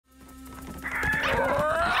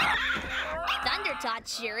That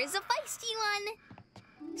sure is a feisty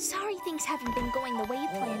one. Sorry things haven't been going the way you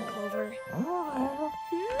planned, Clover.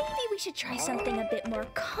 Maybe we should try something a bit more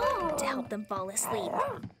calm to help them fall asleep.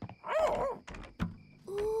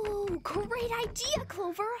 Ooh, great idea,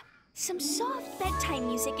 Clover. Some soft bedtime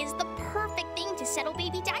music is the perfect thing to settle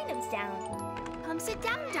baby dinos down. Come sit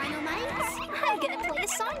down, Dino Mites. I'm gonna play a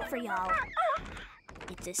song for y'all.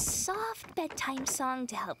 It's a soft bedtime song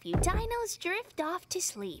to help you dinos drift off to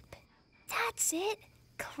sleep. That's it.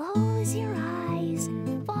 Close your eyes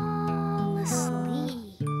and fall asleep.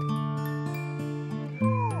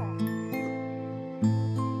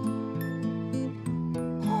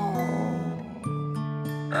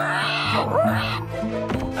 Uh-oh.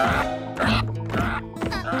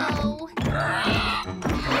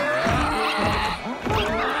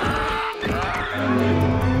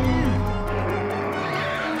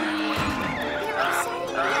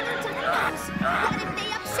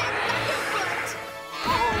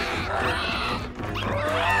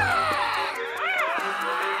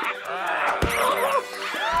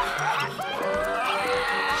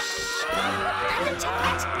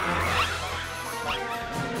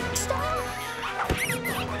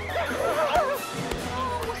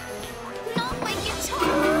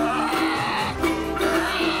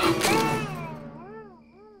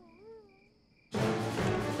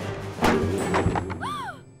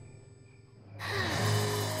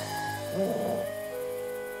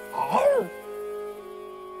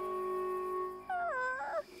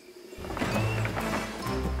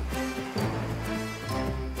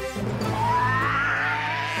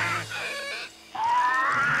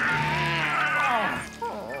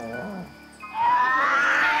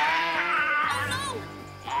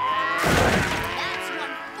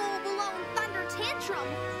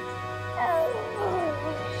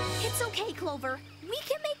 We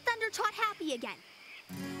can make Thundertot happy again.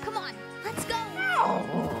 Come on, let's go.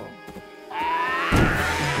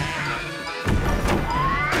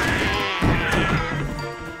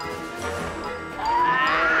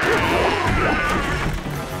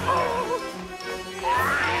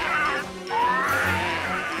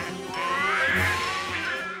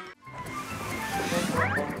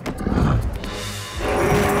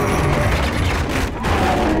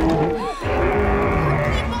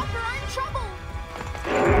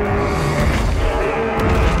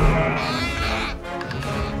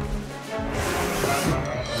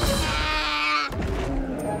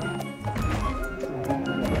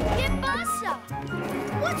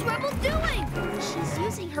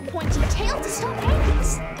 Her pointy tail to stop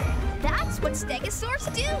Angus. That's what stegosaurs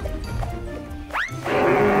do.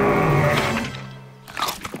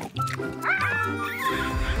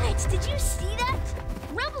 Mitch, did you see that?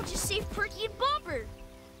 Rebel just saved Perky and Bobber.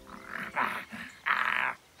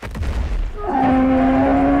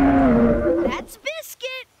 That's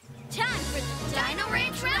Biscuit. Time for the Dino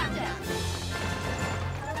Ranch Roundup.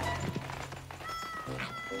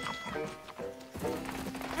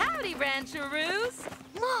 Howdy, rancheroos.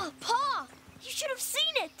 Ma, Pa, you should have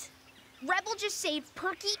seen it. Rebel just saved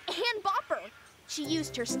Perky and Bopper. She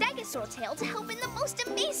used her stegosaur tail to help in the most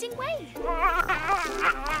amazing way.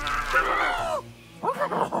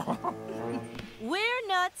 We're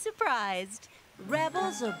not surprised.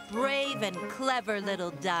 Rebel's a brave and clever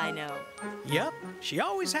little dino. Yep, she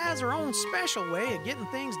always has her own special way of getting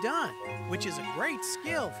things done, which is a great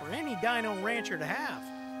skill for any dino rancher to have.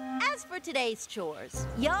 As for today's chores,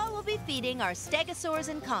 y'all will be feeding our stegosaurs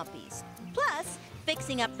and compies, plus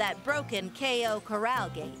fixing up that broken KO corral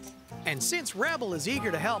gate. And since Rebel is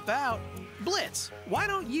eager to help out, Blitz, why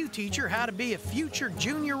don't you teach her how to be a future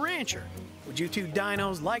junior rancher? Would you two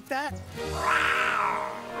dinos like that?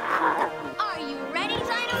 Are you ready,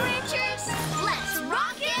 Dino Ranchers? Let's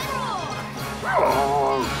rock and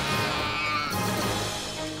roll!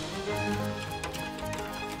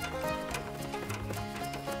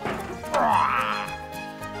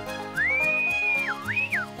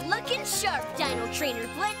 Looking sharp, Dino Trainer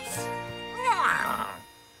Blitz.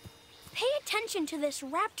 Pay attention to this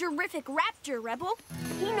raptorific raptor, Rebel.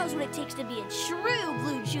 He knows what it takes to be a true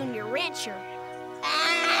Blue Junior Rancher.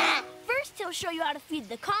 First, he'll show you how to feed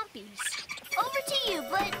the compies. Over to you,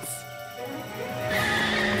 Blitz.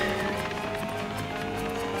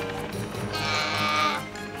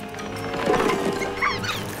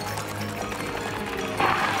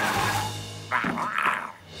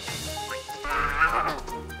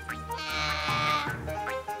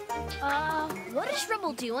 What is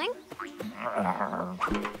Rebel doing?